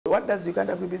what does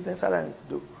Uganda Agribusiness Alliance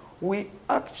do? We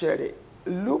actually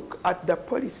look at the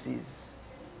policies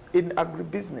in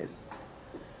agribusiness,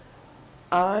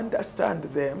 understand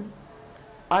them,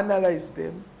 analyze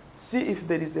them, see if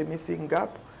there is a missing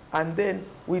gap, and then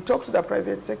we talk to the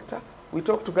private sector, we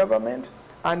talk to government,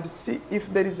 and see if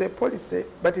there is a policy,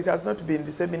 but it has not been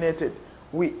disseminated.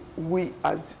 We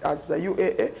as the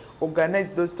UAA,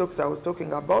 organize those talks I was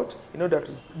talking about in order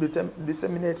to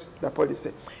disseminate the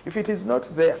policy. If it is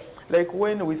not there, like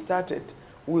when we started,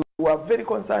 we were very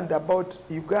concerned about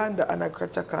Uganda, an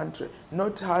agriculture country,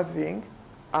 not having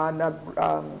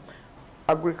an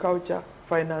agriculture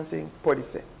financing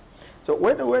policy. So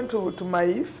when we went to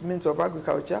MAIF, Means of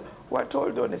Agriculture, we were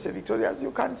told, honestly, Victoria, as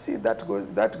you can see, that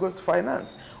goes to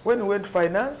finance. When we went to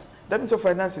finance, the Means of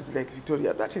Finance is like,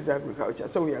 Victoria, that is agriculture.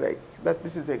 So we are like,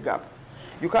 this is a gap.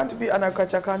 You can't be an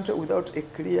agriculture country without a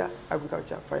clear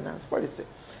agriculture finance policy.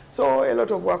 So a lot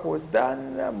of work was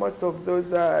done. Most of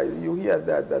those, you hear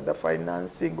the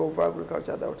financing of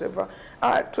agriculture, whatever,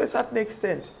 to a certain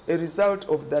extent, a result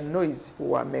of the noise we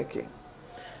were making.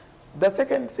 The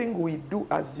second thing we do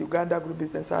as Uganda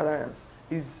Agribusiness Alliance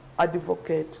is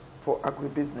advocate for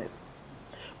agribusiness.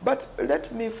 But let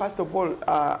me first of all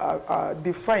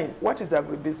define what is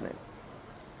agribusiness.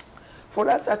 For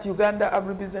us at Uganda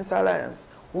Agribusiness Alliance,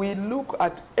 we look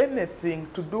at anything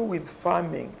to do with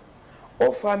farming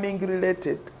or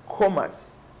farming-related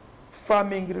commerce.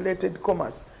 Farming-related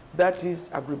commerce, that is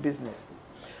agribusiness.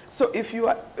 So if you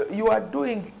are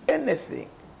doing anything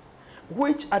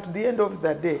which at the end of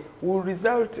the day will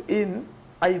result in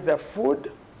either food,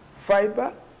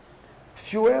 fiber,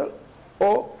 fuel,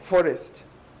 or forest.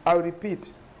 I'll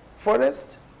repeat,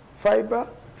 forest,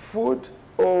 fiber, food,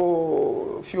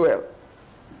 or fuel.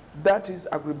 That is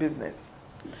agribusiness.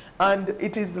 And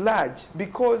it is large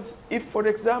because if, for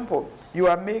example, you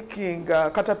are making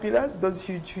caterpillars, those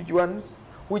huge ones,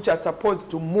 which are supposed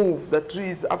to move the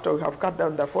trees after we have cut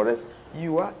down the forest,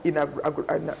 you are in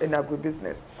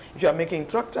agribusiness. If you are making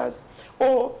tractors,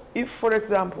 or if, for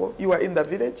example, you are in the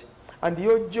village and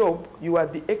your job, you are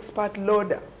the expert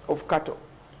loader of cattle.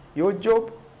 Your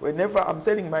job, whenever I'm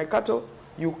selling my cattle,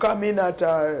 you come in at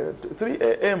 3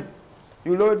 a.m.,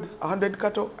 you load 100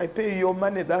 cattle, I pay you your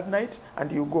money that night,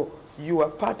 and you go. You are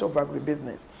part of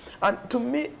agribusiness. And to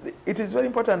me, it is very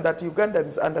important that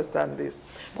Ugandans understand this.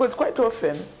 Because quite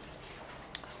often,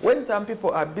 when some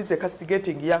people are busy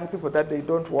castigating young people that they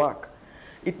don't work,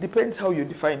 it depends how you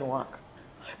define work.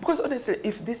 Because honestly,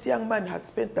 if this young man has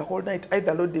spent the whole night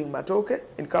either loading matoke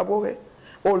in Kabohe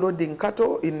or loading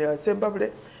cattle in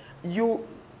Sembabule, you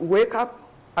wake up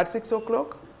at 6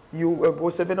 o'clock,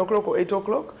 or 7 o'clock or 8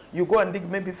 o'clock, you go and dig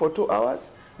maybe for 2 hours,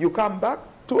 you come back,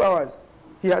 2 hours.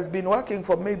 He has been working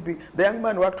for maybe, the young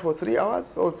man worked for 3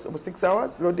 hours or 6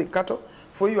 hours loading cattle.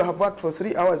 For you have worked for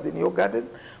 3 hours in your garden.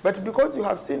 But because you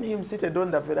have seen him seated on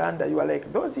the veranda, you are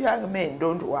like, those young men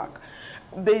don't work.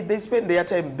 They spend their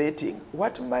time betting.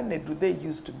 What money do they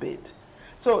use to bet?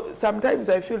 So sometimes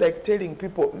I feel like telling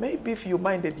people, maybe if you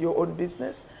minded your own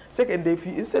business, second, if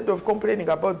you, instead of complaining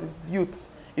about these youths,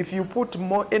 if you put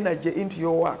more energy into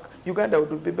your work, Uganda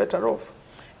would be better off.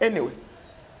 Anyway,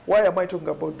 why am I talking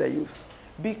about the youth?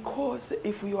 Because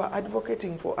if we are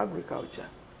advocating for agriculture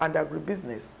and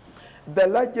agribusiness, the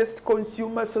largest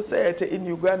consumer society in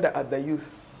Uganda are the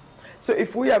youth. So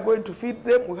if we are going to feed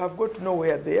them, we have got to know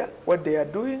where they are, what they are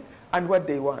doing, and what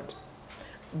they want.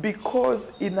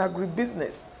 Because in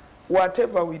agribusiness,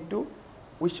 whatever we do,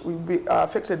 which will be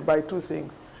affected by two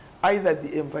things, either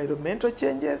the environmental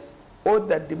changes or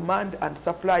the demand and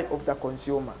supply of the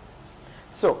consumer.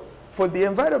 So for the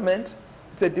environment,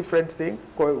 it's a different thing,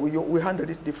 we handle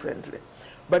it differently.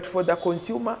 But for the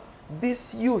consumer,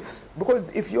 this youth,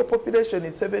 because if your population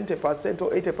is 70%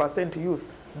 or 80% youth,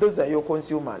 those are your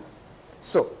consumers.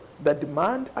 So the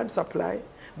demand and supply,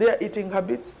 their eating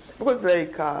habits, because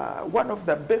like one of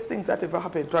the best things that ever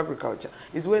happened to agriculture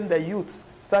is when the youths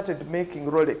started making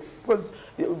Rolex. Because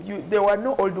there were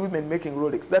no old women making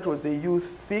Rolex. That was a youth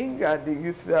thing, and the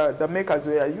youth, the makers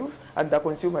were youth, and the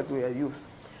consumers were youth.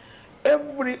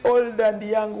 Every old and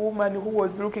young woman who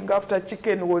was looking after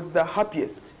chicken was the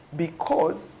happiest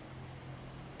because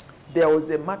there was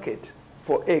a market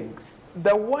for eggs.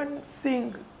 The one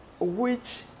thing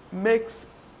which makes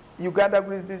Uganda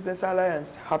Agribusiness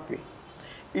Alliance happy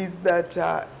is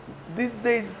that these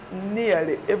days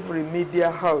nearly every media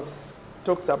house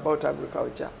talks about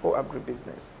agriculture or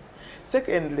agribusiness.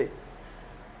 Secondly,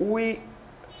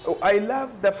 I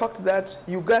love the fact that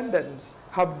Ugandans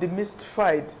have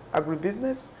demystified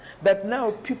agribusiness, that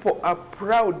now people are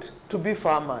proud to be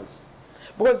farmers.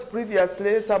 Because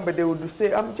previously somebody would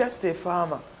say, I'm just a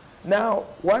farmer. Now,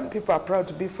 one, people are proud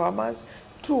to be farmers.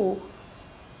 Two,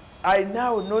 I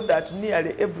now know that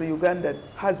nearly every Ugandan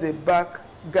has a back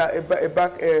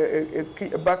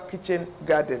kitchen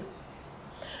garden.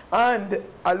 And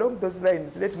along those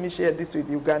lines, let me share this with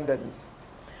Ugandans.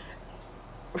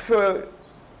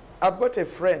 I've got a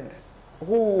friend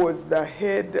who was the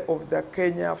head of the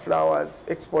Kenya flowers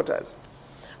exporters.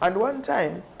 And one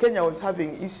time, Kenya was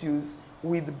having issues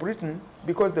with Britain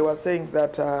because they were saying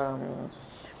that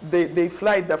they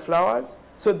fly the flowers,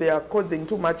 so they are causing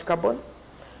too much carbon.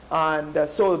 And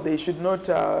so they should not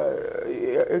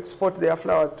export their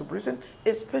flowers to Britain,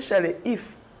 especially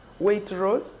if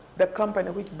Waitrose, the company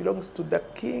which belongs to the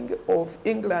King of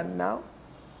England now,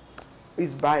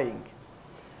 is buying.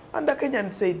 And the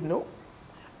Kenyans said no.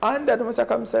 Under normal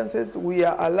circumstances, we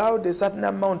are allowed a certain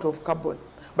amount of carbon,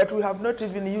 but we have not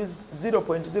even used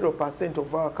 0.0%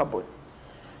 of our carbon.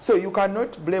 So you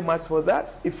cannot blame us for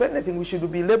that. If anything, we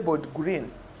should be labeled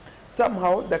green.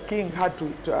 Somehow the king had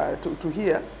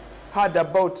heard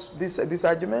about this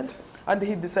argument, and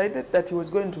he decided that he was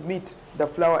going to meet the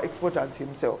flower exporters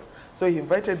himself. So he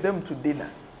invited them to dinner.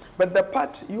 But the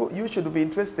part you should be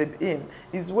interested in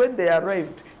is when they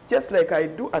arrived, just like I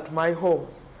do at my home,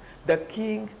 the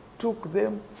king took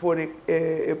them for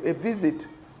a visit,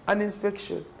 an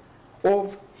inspection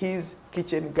of his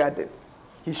kitchen garden.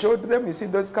 He showed them, you see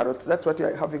those carrots, that's what you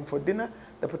are having for dinner,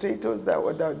 the potatoes,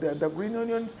 the green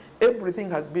onions,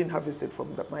 everything has been harvested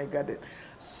from my garden.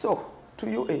 So, to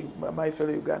you, my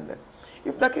fellow Ugandan,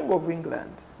 if the King of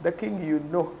England, the king you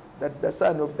know, that the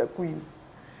son of the queen,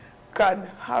 can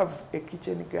have a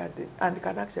kitchen garden and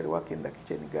can actually work in the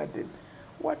kitchen garden,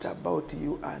 what about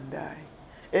you and I?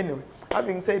 Anyway,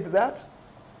 having said that,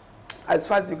 as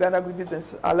far as Uganda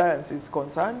Agribusiness Alliance is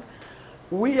concerned,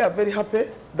 we are very happy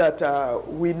that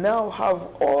we now have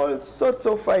all sorts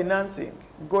of financing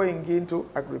going into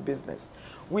agribusiness.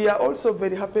 We are also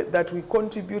very happy that we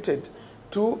contributed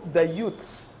to the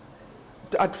youths.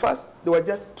 At first, they were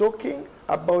just talking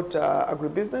about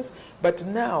agribusiness, but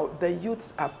now the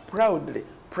youths are proudly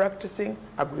practicing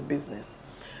agribusiness.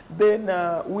 Then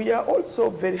we are also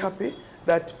very happy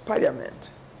that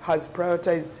Parliament has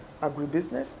prioritized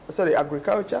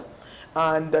agriculture,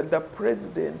 and the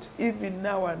president, even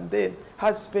now and then,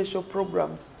 has special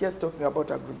programs just talking about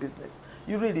agribusiness.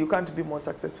 You can't be more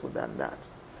successful than that.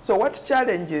 So what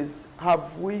challenges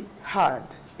have we had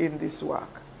in this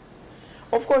work?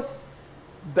 Of course,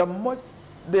 there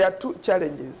are two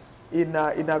challenges in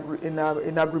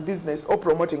agribusiness or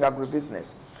promoting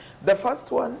agribusiness. The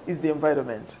first one is the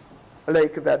environment,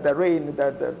 like the rain,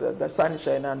 the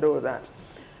sunshine and all that.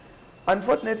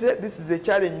 Unfortunately, this is a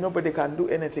challenge nobody can do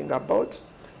anything about.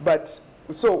 But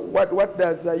so what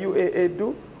does UAA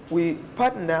do? We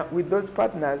partner with those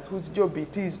partners whose job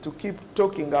it is to keep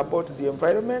talking about the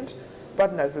environment,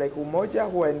 partners like Umoja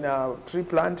who are in tree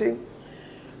planting.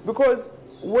 Because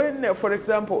when, for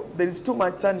example, there is too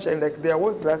much sunshine like there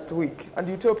was last week, and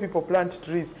you tell people plant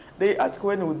trees, they ask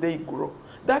when will they grow.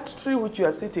 That tree which you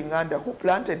are sitting under, who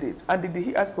planted it? And did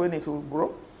he ask when it will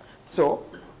grow? So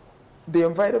the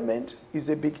environment is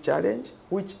a big challenge,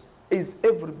 which is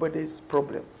everybody's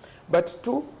problem. But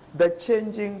two, the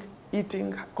changing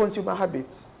consumer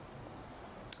habits.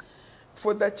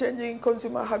 For the changing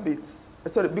consumer habits,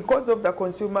 because of the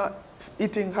consumer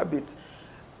eating habits,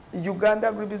 Uganda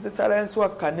Agribusiness Alliance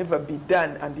work can never be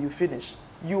done and you finish.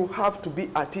 You have to be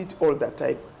at it all the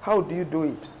time. How do you do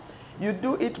it? You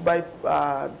do it by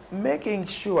making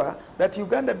sure that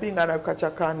Uganda, being an agriculture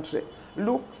country,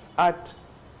 looks at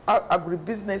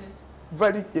agribusiness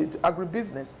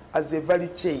as a value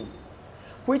chain,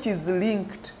 which is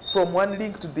linked from one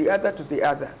link to the other to the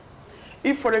other.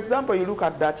 If, for example, you look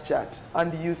at that chart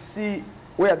and you see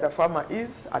where the farmer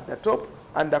is at the top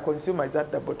and the consumer is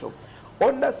at the bottom,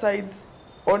 on the sides,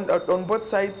 on both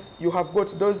sides, you have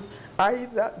got those,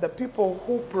 either the people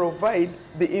who provide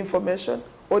the information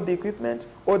or the equipment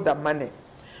or the money.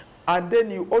 And then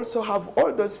you also have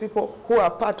all those people who are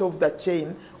part of the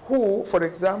chain who, for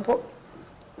example,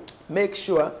 make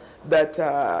sure that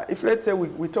if, let's say,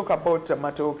 we talk about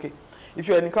Matoke, if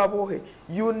you're in Kabohe,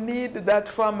 you need that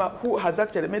farmer who has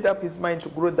actually made up his mind to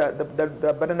grow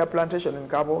the banana plantation in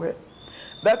Kabohe.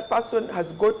 That person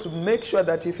has got to make sure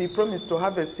that if he promised to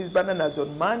harvest his bananas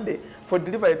on Monday for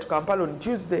delivery to Kampala on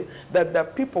Tuesday, that the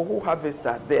people who harvest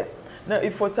are there. Now,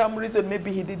 if for some reason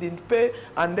maybe he didn't pay,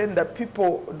 and then the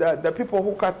people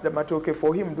who cut the matoke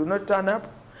for him do not turn up,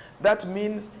 that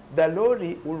means the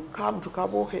lorry will come to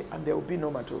Kabohe and there will be no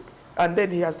matoke. And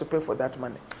then he has to pay for that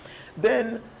money.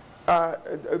 Then,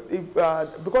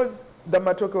 because the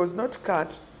matoke was not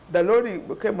cut, the lorry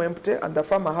became empty and the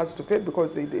farmer has to pay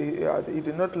because he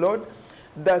did not load.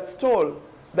 The stall,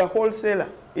 the wholesaler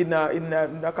in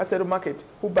the Kasero market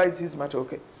who buys his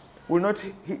matoke will not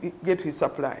get his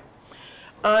supply.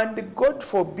 And God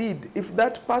forbid, if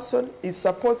that person is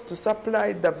supposed to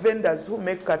supply the vendors who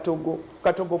make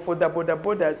katogo for the border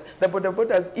borders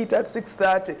eat at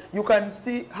 6:30. You can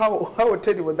see how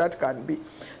terrible that can be.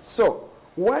 So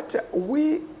what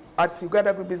we at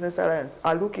Uganda Agribusiness Alliance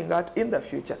are looking at in the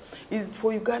future is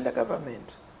for Uganda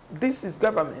government, this is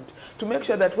government, to make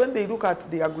sure that when they look at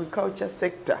the agriculture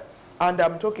sector, and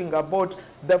I'm talking about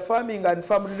the farming and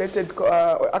farm-related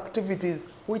activities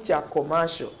which are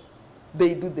commercial,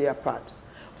 they do their part.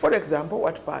 For example,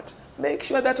 what part? Make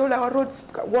sure that all our roads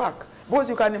work. Because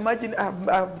you can imagine,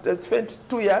 I've spent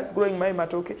 2 years growing my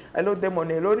matoke. I load them on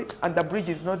a lorry, and the bridge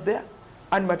is not there.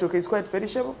 And matoke is quite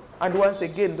perishable. And once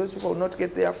again, those people will not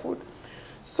get their food.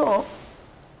 So,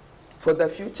 for the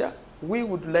future, we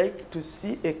would like to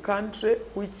see a country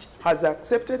which has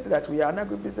accepted that we are an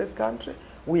agribusiness country,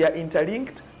 we are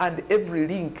interlinked, and every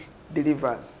link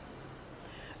delivers.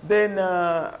 Then,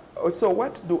 so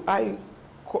what do I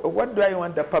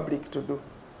want the public to do?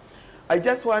 I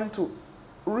just want to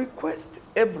request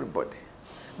everybody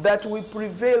that we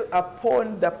prevail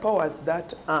upon the powers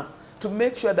that are to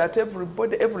make sure that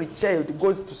everybody, every child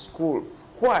goes to school.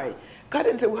 Why?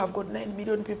 Currently, we have got 9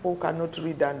 million people who cannot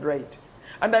read and write.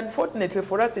 And unfortunately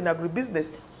for us in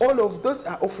agribusiness, all of those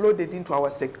are offloaded into our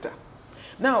sector.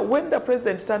 Now, when the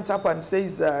president stands up and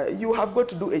says, you have got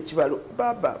to do HVALU,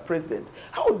 Baba, president,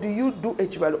 how do you do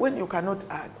HVALU when you cannot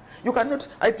add? You cannot,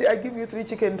 I give you 3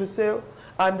 chicken to sell,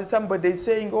 and somebody is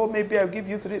saying, oh, maybe I'll give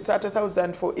you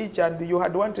 30,000 for each, and you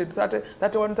had wanted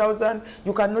 31,000.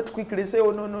 You cannot quickly say,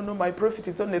 oh, no, my profit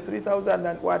is only 3,000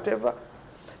 and whatever.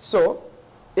 So,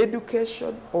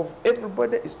 education of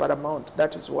everybody is paramount.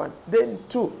 That is one. Then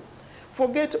 2,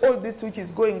 forget all this which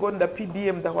is going on, the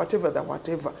PDM, the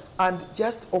whatever, and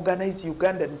just organize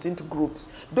Ugandans into groups.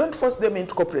 Don't force them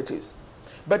into cooperatives,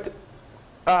 but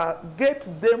get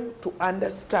them to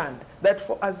understand that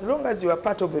for as long as you are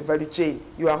part of a value chain,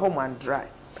 you are home and dry.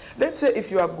 Let's say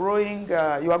if you are growing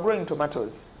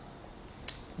tomatoes.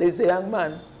 There's a young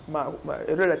man,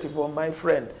 a relative of my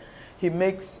friend, he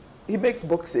makes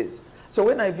boxes. So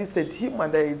when I visited him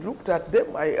and I looked at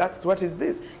them, I asked, what is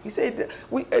this? He said,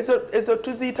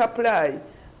 Ezotuzit apply.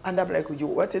 And I'm like,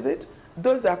 what is it?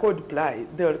 Those are called ply.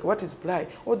 They're like, what is ply?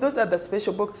 Oh, those are the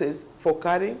special boxes for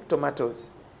carrying tomatoes.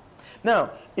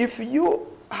 Now, if you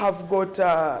have got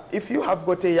a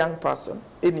young person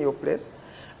in your place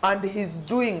and he's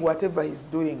doing whatever he's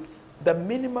doing, the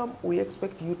minimum we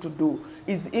expect you to do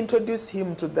is introduce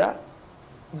him to the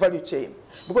value chain.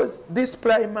 Because this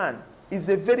ply man is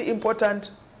a very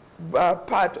important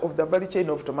part of the value chain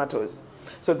of tomatoes.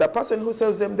 So the person who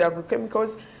sells them the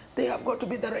agrochemicals, they have got to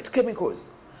be the right chemicals.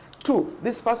 2,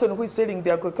 this person who is selling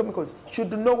the agrochemicals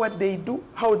should know what they do,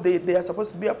 how they are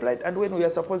supposed to be applied, and when we are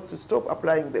supposed to stop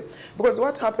applying them. Because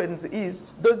what happens is,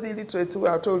 those illiterates who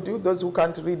I told you, those who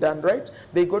can't read and write,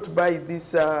 they go to buy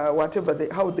this,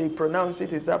 how they pronounce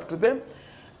it is up to them,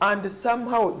 and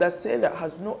somehow the seller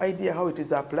has no idea how it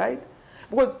is applied.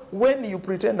 Because when you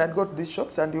pretend and go to these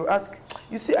shops and you ask,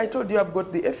 you see, I told you I've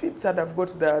got the aphids and I've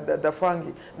got the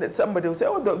fungi. Then somebody will say,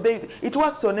 oh, it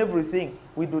works on everything.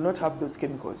 We do not have those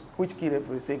chemicals which kill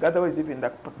everything. Otherwise, even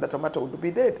the tomato would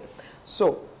be dead.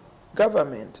 So,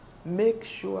 government, make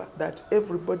sure that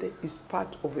everybody is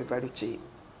part of a value chain.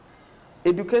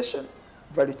 Education,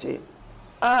 value chain.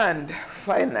 And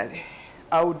finally,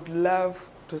 I would love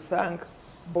to thank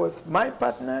both my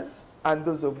partners and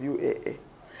those of UAA.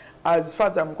 As far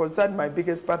as I'm concerned, my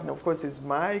biggest partner, of course, is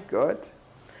my God.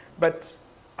 But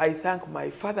I thank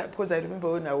my father, because I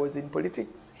remember when I was in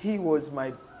politics, he was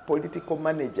my political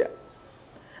manager.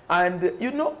 And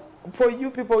you know, for you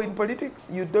people in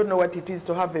politics, you don't know what it is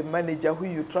to have a manager who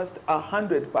you trust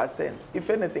 100%,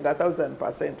 if anything,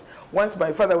 1,000%. Once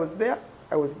my father was there,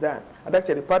 I was done. And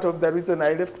actually, part of the reason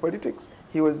I left politics,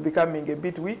 he was becoming a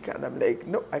bit weak, and I'm like,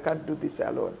 no, I can't do this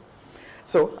alone.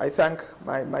 So I thank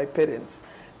my parents.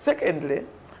 Secondly,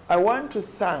 I want to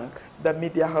thank the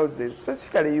media houses,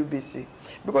 specifically UBC,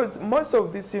 because most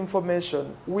of this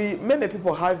information, many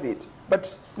people have it,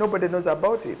 but nobody knows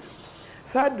about it.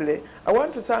 Thirdly, I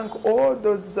want to thank all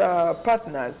those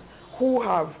partners who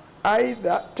have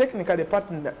either technically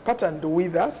partnered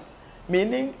with us,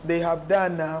 meaning they have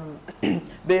done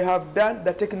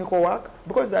the technical work,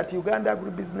 because at Uganda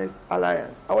Agribusiness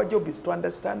Alliance, our job is to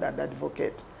understand and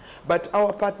advocate. But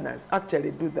our partners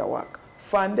actually do the work,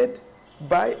 funded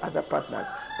by other partners.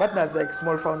 Partners like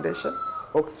Small Foundation,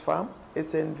 Oxfam,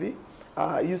 SNV,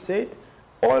 USAID,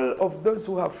 All of those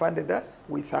who have funded us,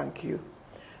 we thank you.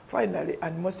 Finally,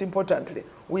 and most importantly,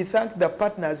 we thank the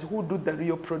partners who do the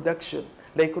real production.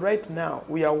 Like right now,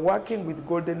 we are working with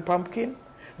Golden Pumpkin.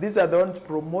 These are the ones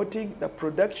promoting the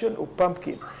production of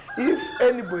pumpkin. If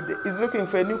anybody is looking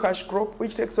for a new cash crop,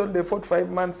 which takes only 4 to 5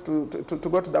 months to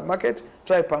go to the market,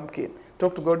 try pumpkin.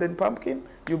 Talk to Golden Pumpkin,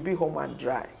 you'll be home and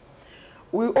dry.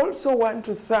 We also want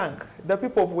to thank the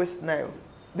people of West Nile.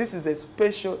 This is a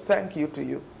special thank you to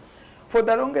you. For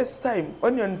the longest time,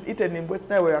 onions eaten in West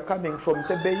Nile were coming from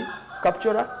Sebei,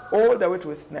 Kapchora, all the way to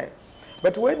West Nile.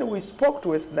 But when we spoke to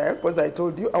West Nile, because I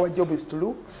told you our job is to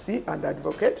look, see, and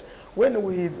advocate, when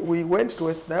we went to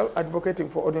West Nile advocating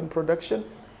for onion production,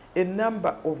 a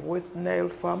number of West Nile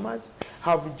farmers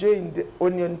have joined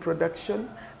onion production.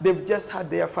 They've just had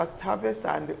their first harvest,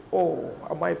 and oh,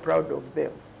 am I proud of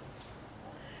them.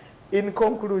 In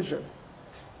conclusion,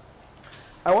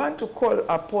 I want to call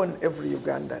upon every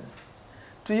Ugandan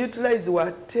to utilize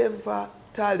whatever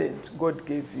talent God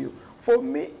gave you. For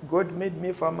me, God made me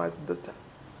a farmer's daughter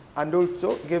and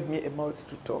also gave me a mouth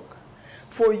to talk.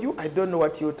 For you, I don't know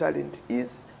what your talent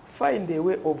is. Find a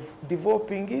way of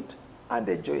developing it and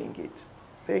enjoying it.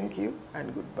 Thank you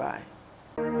and goodbye.